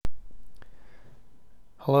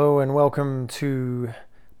Hello and welcome to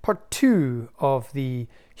part 2 of the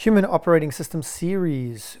Human Operating System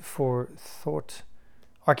series for thought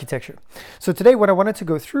architecture. So today what I wanted to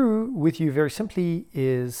go through with you very simply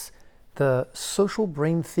is the social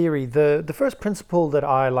brain theory. The first principle that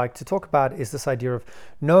I like to talk about is this idea of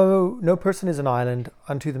no person is an island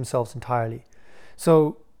unto themselves entirely.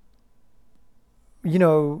 So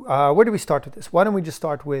where do we start with this? Why don't we just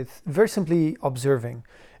start with very simply observing.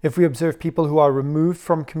 If we observe people who are removed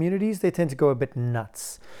from communities, they tend to go a bit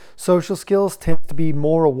nuts. Social skills tend to be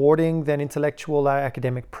more rewarding than intellectual or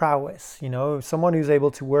academic prowess. Someone who's able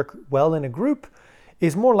to work well in a group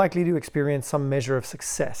is more likely to experience some measure of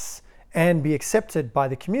success and be accepted by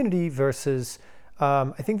the community versus,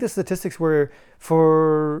 I think the statistics were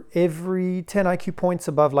for every 10 IQ points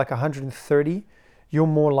above like 130, you're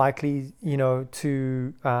more likely,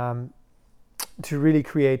 to really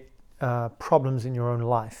create problems in your own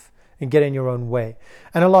life and get in your own way.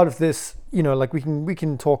 And a lot of this, like we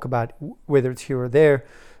can talk about whether it's here or there.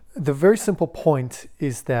 The very simple point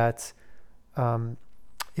is that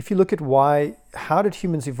if you look at how did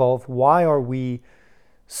humans evolve? Why are we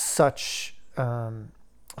such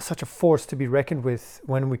a force to be reckoned with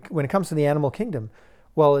when it comes to the animal kingdom?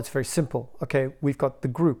 Well, it's very simple. Okay, we've got the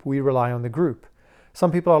group. We rely on the group.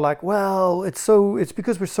 Some people are like, well, it's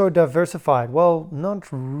because we're so diversified. Well, not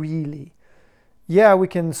really. Yeah, we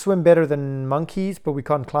can swim better than monkeys, but we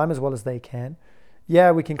can't climb as well as they can.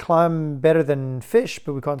 Yeah, we can climb better than fish,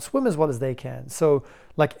 but we can't swim as well as they can. So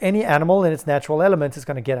like any animal in its natural element is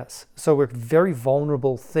going to get us. So we're very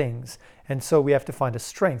vulnerable things. And so we have to find a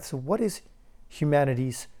strength. So what is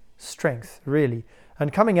humanity's strength, really?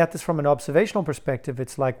 And coming at this from an observational perspective,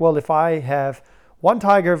 it's like, well, if I have one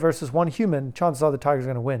tiger versus one human, chances are the tiger's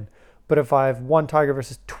going to win. But if I have one tiger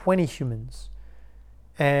versus 20 humans,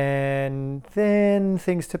 and then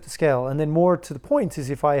things tip the scale. And then more to the point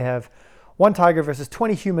is if I have one tiger versus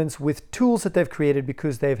 20 humans with tools that they've created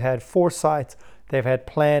because they've had foresight, they've had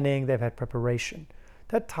planning, they've had preparation.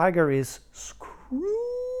 That tiger is screwed.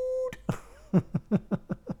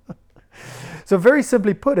 So very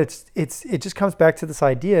simply put, it just comes back to this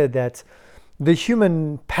idea that the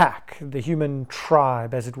human pack, the human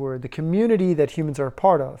tribe, as it were, the community that humans are a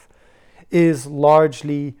part of, is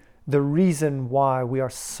largely the reason why we are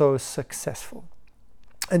so successful.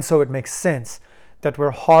 And so it makes sense that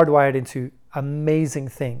we're hardwired into amazing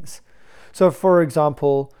things. So for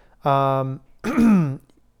example,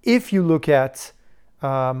 if you look at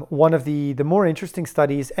one of the more interesting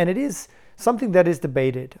studies, and it is something that is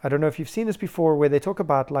debated. I don't know if you've seen this before, where they talk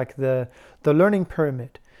about like the learning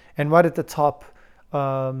pyramid. And right at the top,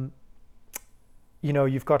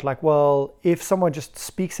 you've got like, well, if someone just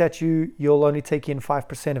speaks at you, you'll only take in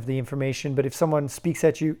 5% of the information. But if someone speaks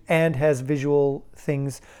at you and has visual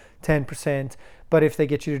things, 10%. But if they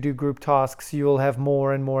get you to do group tasks, you will have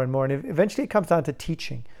more and more and more. And eventually it comes down to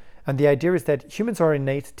teaching. And the idea is that humans are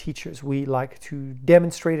innate teachers. We like to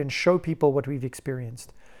demonstrate and show people what we've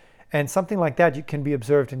experienced. And something like that can be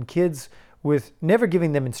observed in kids with never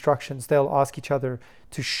giving them instructions. They'll ask each other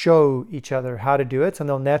to show each other how to do it, and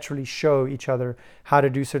they'll naturally show each other how to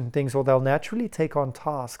do certain things, or they'll naturally take on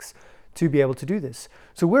tasks to be able to do this.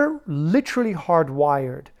 So we're literally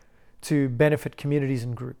hardwired to benefit communities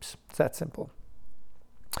and groups. It's that simple.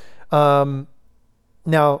 Now,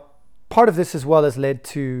 part of this as well has led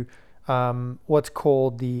to what's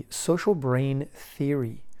called the social brain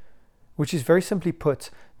theory, which is very simply put,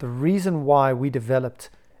 the reason why we developed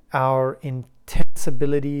our intense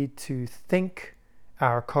ability to think,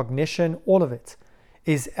 our cognition, all of it,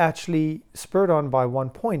 is actually spurred on by one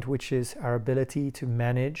point, which is our ability to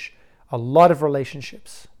manage a lot of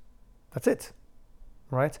relationships. That's it,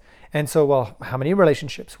 right? And so, well, how many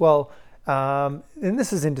relationships? Well, and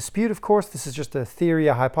this is in dispute, of course. This is just a theory,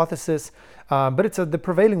 a hypothesis, but it's the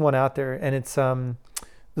prevailing one out there. And it's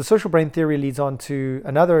the social brain theory leads on to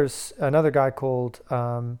another guy called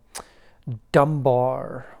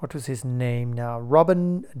Dunbar. What was his name now?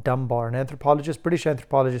 Robin Dunbar, an anthropologist, British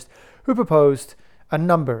anthropologist, who proposed a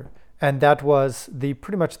number, and that was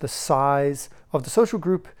pretty much the size of the social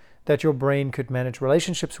group that your brain could manage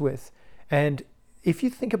relationships with. And if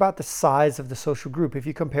you think about the size of the social group, if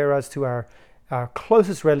you compare us to our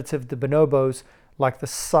closest relative, the bonobos, like the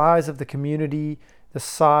size of the community, the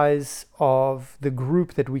size of the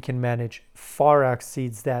group that we can manage far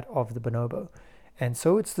exceeds that of the bonobo. And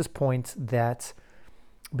so it's this point that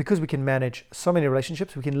because we can manage so many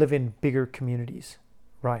relationships, we can live in bigger communities,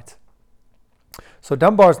 right? So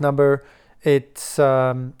Dunbar's number, it's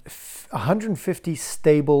 150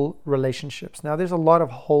 stable relationships. Now there's a lot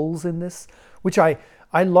of holes in this, which I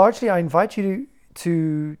invite you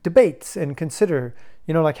to debate and consider,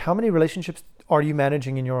 like how many relationships are you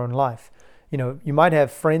managing in your own life? You might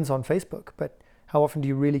have friends on Facebook, but how often do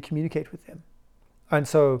you really communicate with them? And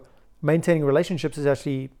so maintaining relationships is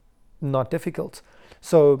actually not difficult.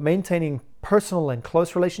 So maintaining personal and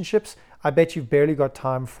close relationships, I bet you've barely got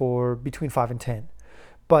time for between 5 and 10.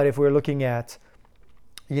 But if we're looking at,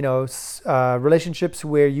 relationships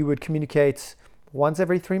where you would communicate once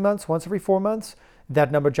every 3 months, once every 4 months,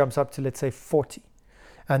 that number jumps up to, let's say, 40.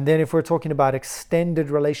 And then if we're talking about extended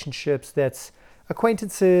relationships, that's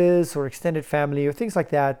acquaintances or extended family or things like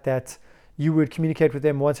that, that you would communicate with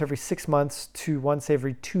them once every 6 months to once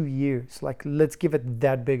every 2 years. Like, let's give it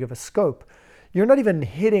that big of a scope. You're not even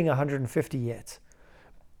hitting 150 yet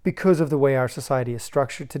because of the way our society is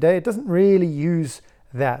structured today. It doesn't really use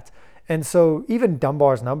that. And so even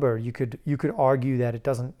Dunbar's number, you could argue that it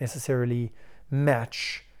doesn't necessarily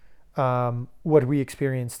match what we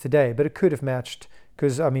experience today, but it could have matched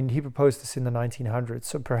because, he proposed this in the 1900s.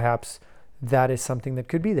 So perhaps that is something that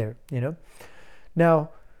could be there, Now,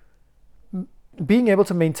 being able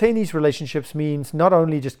to maintain these relationships means not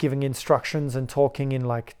only just giving instructions and talking in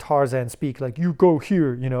like Tarzan speak, like you go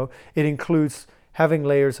here, it includes having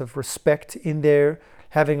layers of respect in there,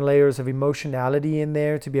 having layers of emotionality in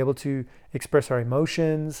there to be able to express our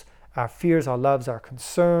emotions, our fears, our loves, our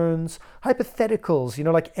concerns, hypotheticals,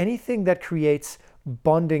 like anything that creates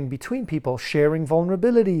bonding between people, sharing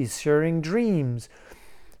vulnerabilities, sharing dreams.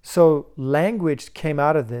 So language came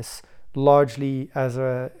out of this largely as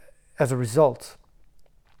a result.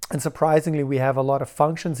 And surprisingly, we have a lot of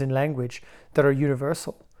functions in language that are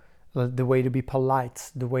universal. The way to be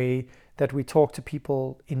polite, the way that we talk to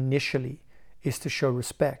people initially is to show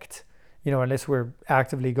respect, unless we're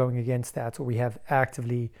actively going against that or we have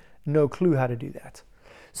actively no clue how to do that.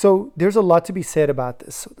 So there's a lot to be said about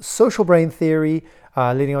this. So the social brain theory,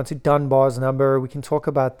 leading on to Dunbar's number. We can talk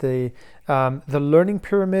about the learning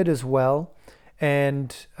pyramid as well.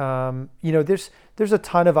 And, there's a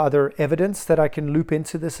ton of other evidence that I can loop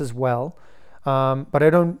into this as well. But I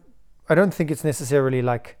don't think it's necessarily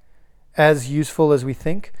like as useful as we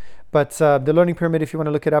think. But the learning pyramid, if you want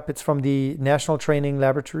to look it up, it's from the National Training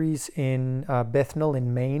Laboratories in Bethnal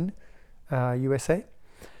in Maine, USA.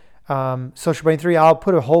 Social brain theory, I'll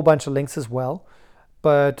put a whole bunch of links as well.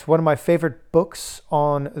 But one of my favorite books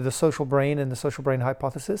on the social brain and the social brain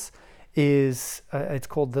hypothesis is, it's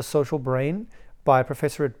called The Social Brain by a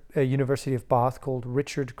professor at University of Bath called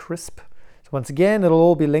Richard Crisp. So once again, it'll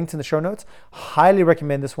all be linked in the show notes. Highly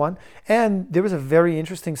recommend this one. And there was a very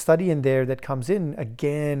interesting study in there that comes in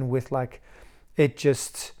again with like, it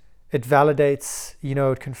validates,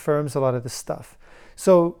 it confirms a lot of this stuff.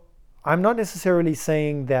 So I'm not necessarily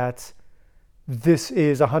saying that this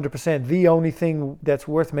is 100% the only thing that's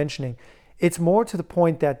worth mentioning. It's more to the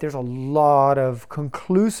point that there's a lot of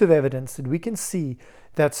conclusive evidence that we can see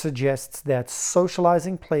that suggests that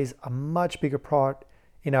socializing plays a much bigger part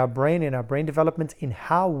in our brain development, in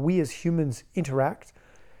how we as humans interact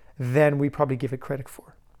than we probably give it credit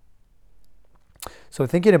for. So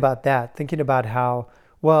thinking about that, thinking about how,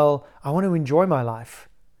 well, I want to enjoy my life.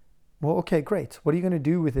 Well, okay, great. What are you going to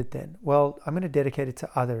do with it then? Well, I'm going to dedicate it to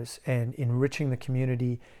others and enriching the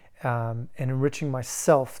community and enriching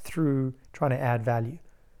myself through trying to add value.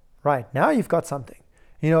 Right, now you've got something.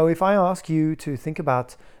 If I ask you to think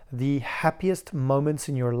about the happiest moments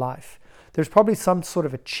in your life, there's probably some sort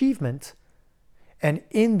of achievement. And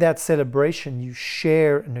in that celebration, you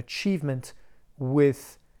share an achievement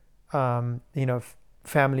with,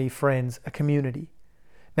 family, friends, a community.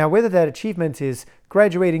 Now, whether that achievement is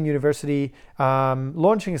graduating university,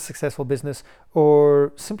 launching a successful business,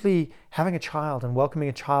 or simply having a child and welcoming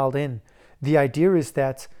a child in, the idea is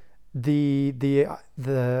that the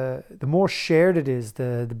more shared it is,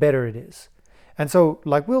 the better it is. And so,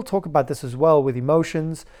 like, we'll talk about this as well with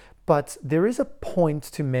emotions, but there is a point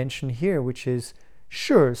to mention here, which is,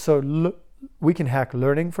 sure, so we can hack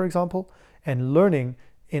learning, for example, and learning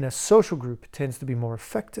in a social group tends to be more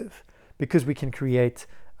effective because we can create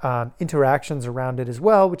interactions around it as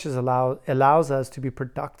well, which allows us to be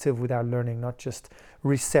productive with our learning, not just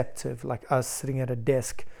receptive, like us sitting at a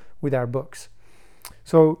desk with our books.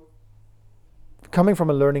 So coming from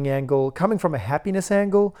a learning angle, coming from a happiness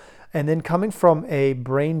angle, and then coming from a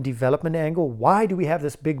brain development angle, why do we have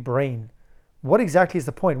this big brain? What exactly is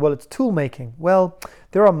the point? Well, it's tool making. Well,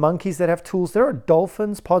 there are monkeys that have tools. There are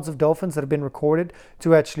dolphins, pods of dolphins that have been recorded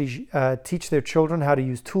to actually teach their children how to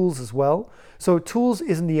use tools as well. So tools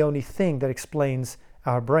isn't the only thing that explains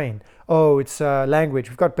our brain. Oh, it's language.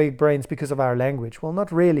 We've got big brains because of our language. Well,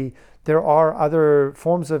 not really. There are other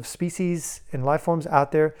forms of species and life forms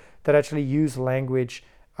out there that actually use language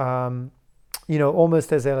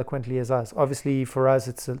almost as eloquently as us. Obviously, for us,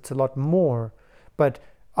 it's a lot more, but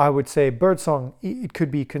I would say birdsong, it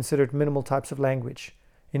could be considered minimal types of language.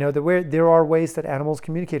 There are ways that animals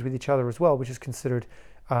communicate with each other as well, which is considered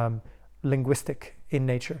linguistic in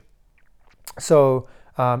nature. So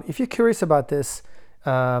if you're curious about this,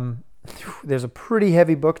 there's a pretty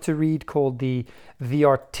heavy book to read called The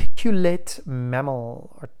Articulate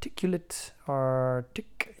Mammal. Articulate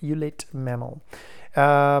Mammal.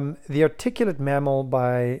 The Articulate Mammal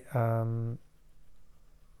by,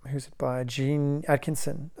 who's it by? Gene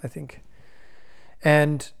Atkinson, I think.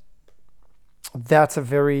 And that's a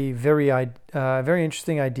very, very, very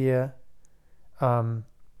interesting idea.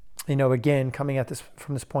 Again, coming at this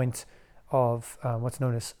from this point of what's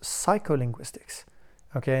known as psycholinguistics,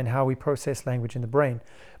 okay, and how we process language in the brain.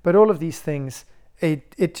 But all of these things,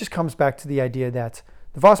 it just comes back to the idea that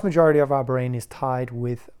the vast majority of our brain is tied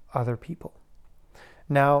with other people.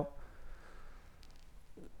 Now,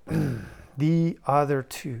 the other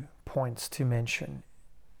 2 points to mention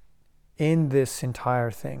in this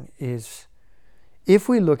entire thing is, if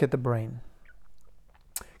we look at the brain,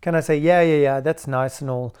 can I say, yeah, that's nice and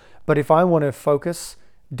all, but if I want to focus,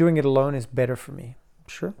 doing it alone is better for me?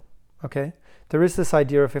 Sure, okay. There is this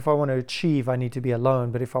idea of, if I want to achieve, I need to be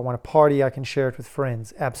alone, but if I want to party, I can share it with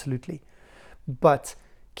friends. Absolutely. But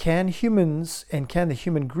can humans and can the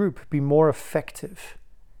human group be more effective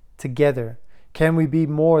together? Can we be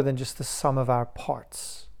more than just the sum of our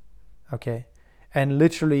parts? Okay. And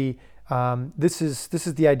literally, this is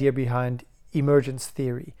the idea behind emergence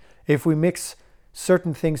theory. If we mix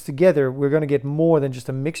certain things together, we're going to get more than just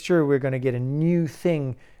a mixture. We're going to get a new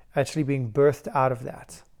thing actually being birthed out of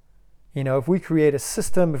that. If we create a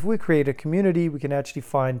system, if we create a community, we can actually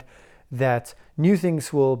find that new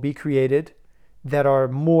things will be created that are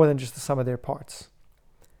more than just the sum of their parts.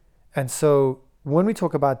 And so when we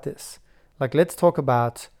talk about this, let's talk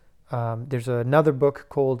about, there's another book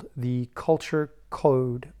called The Culture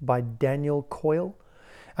Code by Daniel Coyle.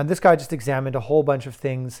 And this guy just examined a whole bunch of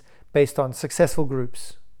things based on successful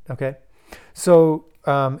groups, okay? So,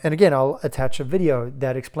 and again, I'll attach a video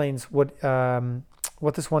that explains what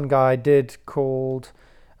this one guy did called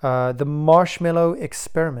the Marshmallow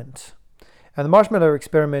Experiment. And the Marshmallow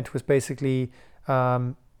Experiment was basically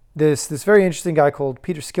this very interesting guy called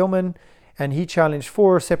Peter Skillman, and he challenged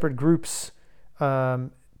 4 separate groups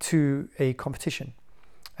to a competition.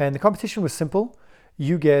 And the competition was simple.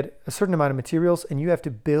 You get a certain amount of materials and you have to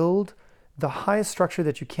build the highest structure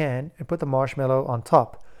that you can and put the marshmallow on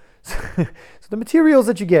top. So the materials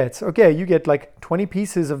that you get, okay, you get 20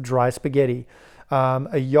 pieces of dry spaghetti,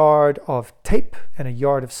 a yard of tape and a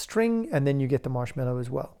yard of string, and then you get the marshmallow as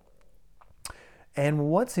well. And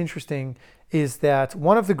what's interesting is that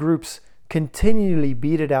one of the groups continually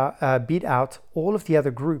beat out all of the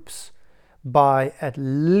other groups by at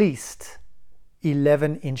least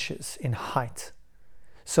 11 inches in height.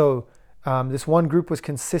 So this one group was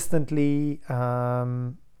consistently,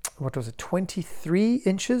 23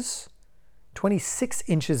 inches, 26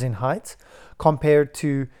 inches in height, compared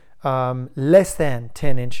to less than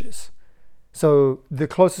 10 inches. So the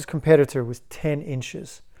closest competitor was 10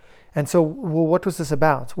 inches. And so, well, what was this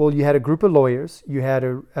about? Well, you had a group of lawyers, you had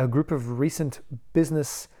a group of recent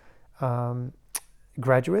business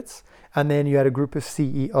graduates, and then you had a group of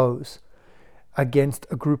CEOs against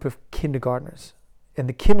a group of kindergartners. And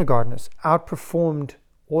the kindergartners outperformed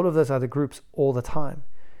all of those other groups all the time.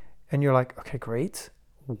 And you're like, okay, great.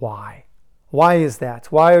 Why? Why is that?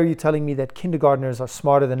 Why are you telling me that kindergartners are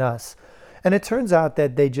smarter than us? And it turns out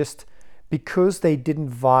that they just, because they didn't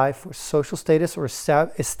vie for social status or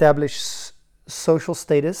establish social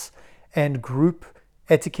status and group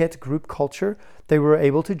etiquette, group culture, they were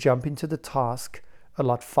able to jump into the task a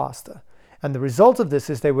lot faster. And the result of this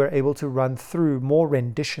is they were able to run through more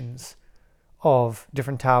renditions of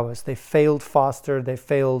different towers. They failed faster, they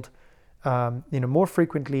failed more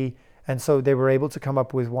frequently, and so they were able to come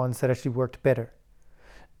up with ones that actually worked better.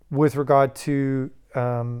 With regard to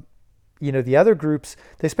the other groups,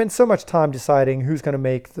 they spend so much time deciding who's going to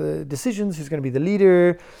make the decisions, who's going to be the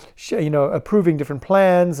leader, approving different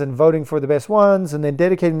plans and voting for the best ones, and then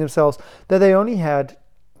dedicating themselves, that they only had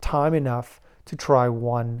time enough to try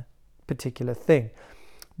one particular thing.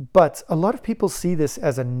 But a lot of people see this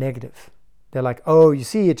as a negative. They're like, oh, you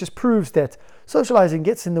see, it just proves that socializing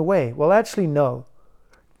gets in the way. Well, actually, no.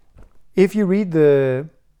 If you read The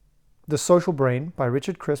Social Brain by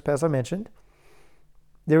Richard Crisp, as I mentioned,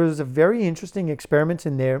 there was a very interesting experiment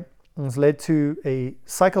in there. It was led to a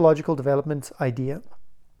psychological development idea.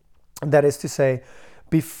 That is to say,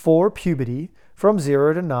 before puberty, from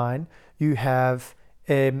 0 to 9, you have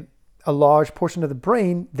a large portion of the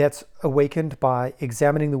brain that's awakened by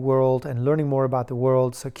examining the world and learning more about the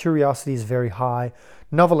world. So curiosity is very high,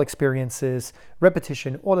 novel experiences,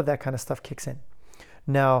 repetition, all of that kind of stuff kicks in.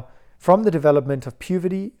 Now, from the development of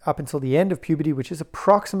puberty up until the end of puberty, which is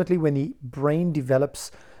approximately when the brain develops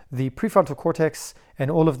the prefrontal cortex and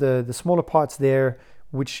all of the smaller parts there,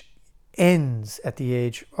 which ends at the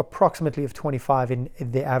age approximately of 25 in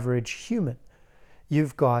the average human,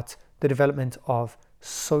 you've got the development of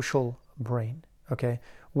social brain, okay,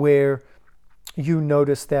 where you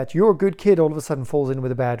notice that your good kid all of a sudden falls in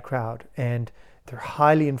with a bad crowd and they're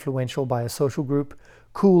highly influential by a social group.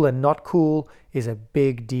 Cool and not cool is a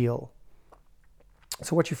big deal.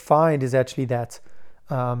 So what you find is actually that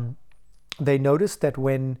they noticed that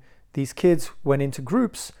when these kids went into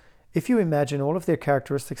groups, if you imagine all of their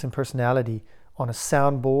characteristics and personality on a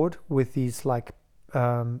soundboard with these like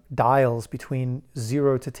dials between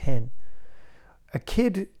 0 to 10, a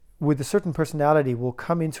kid with a certain personality will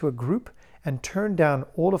come into a group and turn down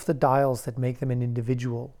all of the dials that make them an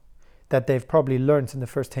individual that they've probably learned in the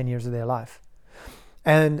first 10 years of their life.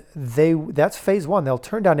 And that's phase one. They'll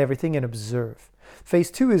turn down everything and observe.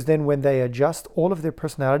 Phase two is then when they adjust all of their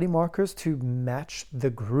personality markers to match the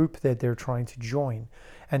group that they're trying to join.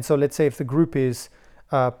 And so let's say if the group is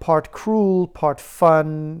part cruel, part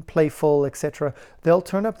fun, playful, etc., they'll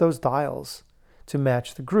turn up those dials to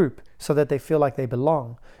match the group so that they feel like they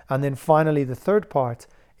belong. And then finally, the third part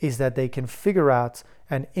is that they can figure out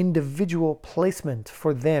an individual placement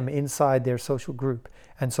for them inside their social group.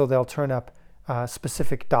 And so they'll turn up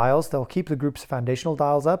specific dials. They'll keep the group's foundational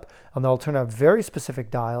dials up, and they'll turn up very specific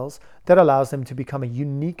dials that allows them to become a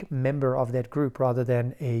unique member of that group rather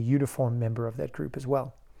than a uniform member of that group as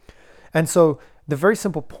well. And so the very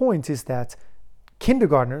simple point is that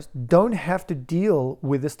kindergartners don't have to deal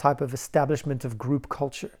with this type of establishment of group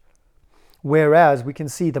culture. Whereas we can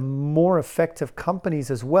see the more effective companies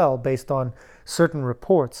as well, based on certain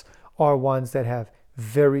reports, are ones that have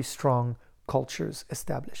very strong cultures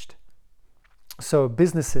established. So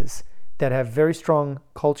businesses that have very strong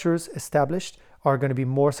cultures established are going to be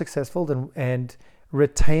more successful and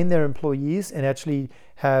retain their employees and actually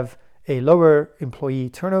have a lower employee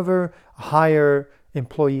turnover, a higher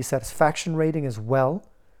employee satisfaction rating as well,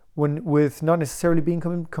 with not necessarily being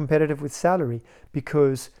competitive with salary,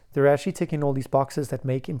 because they're actually ticking all these boxes that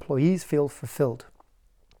make employees feel fulfilled.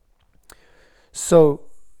 So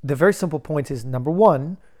the very simple point is, number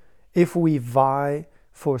one, if we vie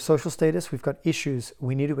for social status, we've got issues.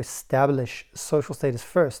 We need to establish social status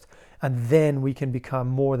first, and then we can become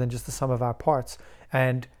more than just the sum of our parts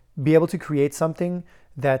and be able to create something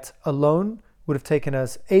that alone would have taken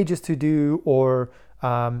us ages to do, or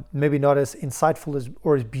maybe not as insightful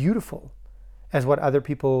or as beautiful as what other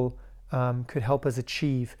people could help us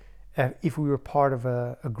achieve if we were part of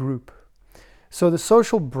a group. So the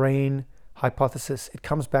social brain hypothesis, it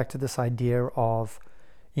comes back to this idea of,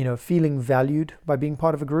 feeling valued by being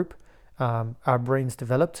part of a group. Our brains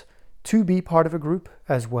developed to be part of a group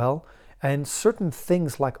as well. And certain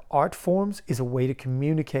things like art forms is a way to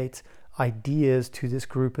communicate ideas to this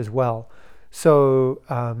group as well. So,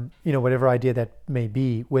 whatever idea that may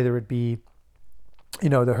be, whether it be,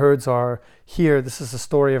 the herds are here, this is a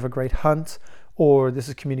story of a great hunt, or this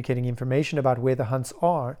is communicating information about where the hunts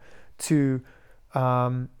are, to,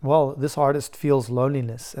 this artist feels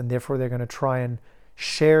loneliness, and therefore they're going to try and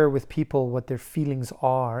share with people what their feelings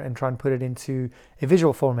are and try and put it into a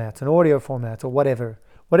visual format, an audio format, or whatever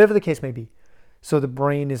the case may be. So the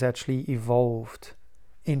brain is actually evolved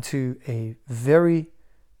into a very,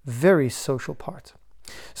 very social part.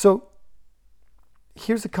 So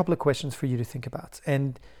here's a couple of questions for you to think about.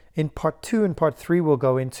 And in part 2 and part 3, we'll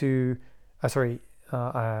go into,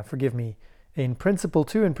 in principle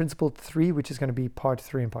 2 and principle 3, which is going to be part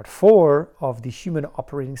 3 and part 4 of the human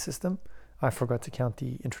operating system. I forgot to count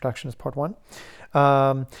the introduction as part 1.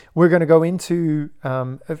 We're going to go into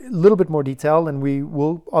a little bit more detail, and we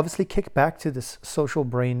will obviously kick back to this social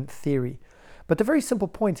brain theory. But the very simple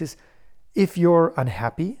point is, if you're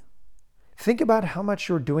unhappy, think about how much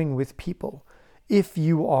you're doing with people. If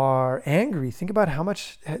you are angry, think about how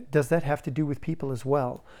much does that have to do with people as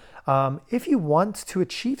well. If you want to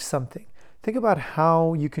achieve something, think about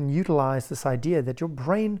how you can utilize this idea that your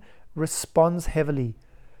brain responds heavily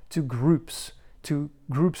to groups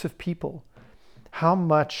of people. How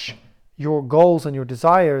much your goals and your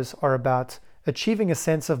desires are about achieving a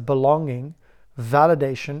sense of belonging,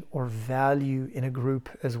 validation, or value in a group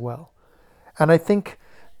as well. And I think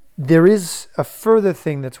there is a further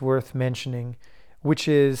thing that's worth mentioning, which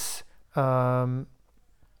is there's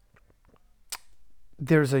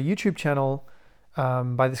a YouTube channel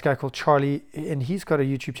by this guy called Charlie, and he's got a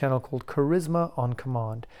YouTube channel called Charisma on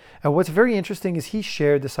Command. And what's very interesting is he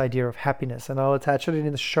shared this idea of happiness, and I'll attach it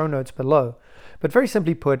in the show notes below. But very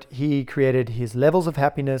simply put, he created his levels of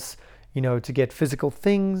happiness, to get physical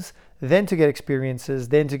things, then to get experiences,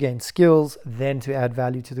 then to gain skills, then to add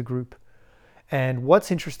value to the group. And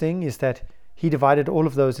what's interesting is that he divided all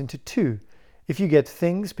of those into two. If you get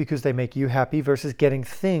things because they make you happy versus getting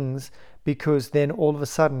things because then all of a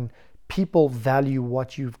sudden people value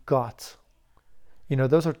what you've got.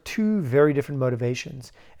 Those are two very different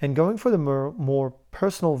motivations. And going for the more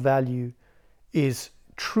personal value is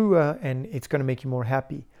truer and it's going to make you more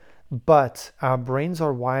happy. But our brains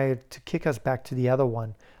are wired to kick us back to the other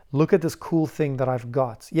one. Look at this cool thing that I've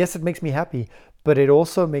got. Yes, it makes me happy, but it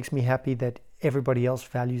also makes me happy that everybody else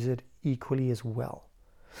values it equally as well.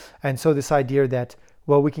 And so this idea that,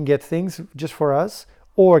 we can get things just for us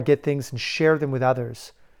or get things and share them with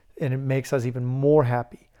others, and it makes us even more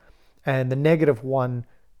happy. And the negative one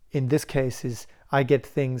in this case is I get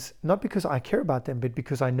things not because I care about them, but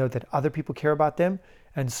because I know that other people care about them.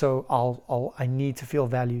 And so I need to feel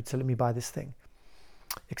valued, so let me buy this thing.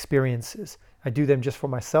 Experiences. I do them just for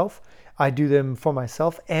myself. I do them for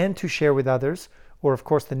myself and to share with others. Or of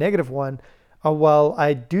course the negative one,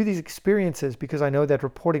 I do these experiences because I know that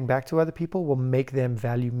reporting back to other people will make them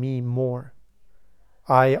value me more.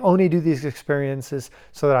 I only do these experiences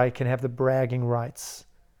so that I can have the bragging rights.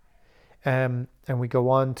 And we go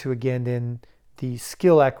on to again then the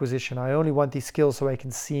skill acquisition. I only want these skills so I can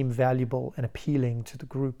seem valuable and appealing to the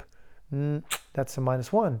group. That's a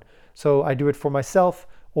 -1. So I do it for myself,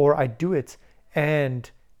 or I do it and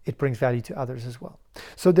it brings value to others as well.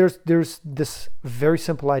 So there's this very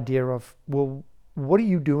simple idea of, what are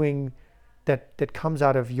you doing that comes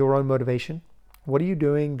out of your own motivation? What are you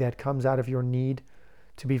doing that comes out of your need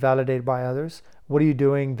to be validated by others? What are you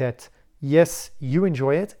doing that, yes, you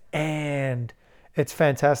enjoy it and it's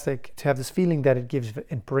fantastic to have this feeling that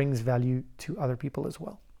it brings value to other people as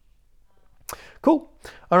well. Cool.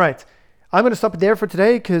 All right. I'm going to stop it there for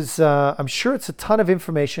today because I'm sure it's a ton of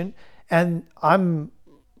information and I'm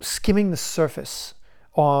skimming the surface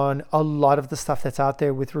on a lot of the stuff that's out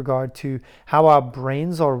there with regard to how our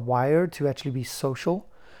brains are wired to actually be social,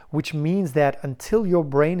 which means that until your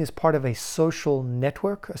brain is part of a social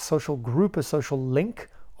network, a social group, a social link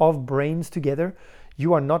of brains together,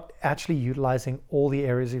 you are not actually utilizing all the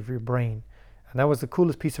areas of your brain. And that was the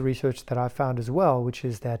coolest piece of research that I found as well, which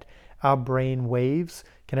is that our brain waves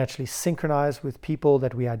can actually synchronize with people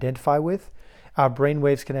that we identify with. Our brain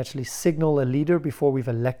waves can actually signal a leader before we've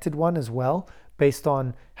elected one as well, based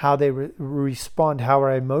on how they respond, how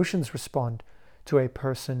our emotions respond to a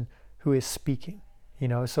person who is speaking.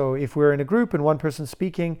 So if we're in a group and one person's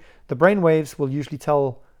speaking, the brain waves will usually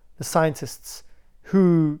tell the scientists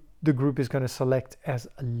who the group is going to select as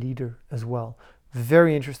a leader as well.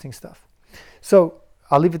 Very interesting stuff. So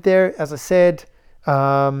I'll leave it there. As I said,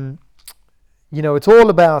 it's all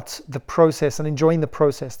about the process and enjoying the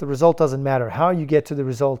process. The result doesn't matter. How you get to the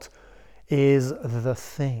result is the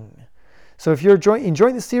thing. So if you're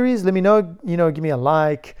enjoying the series, let me know. Give me a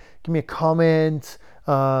like, give me a comment.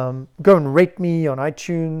 Go and rate me on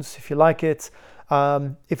iTunes if you like it.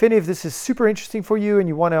 If any of this is super interesting for you and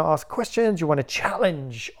you want to ask questions, you want to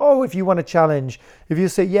challenge. If you want to challenge, if you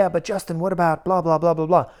say, yeah, but Justin, what about blah, blah, blah, blah,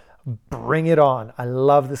 blah. Bring it on. I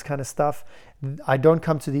love this kind of stuff. I don't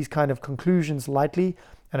come to these kind of conclusions lightly,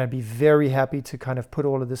 and I'd be very happy to kind of put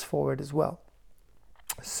all of this forward as well.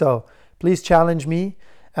 So please challenge me.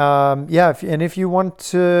 If you want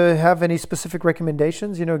to have any specific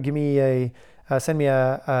recommendations, give me send me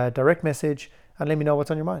a direct message and let me know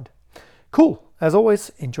what's on your mind. Cool. As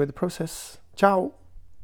always, enjoy the process. Ciao.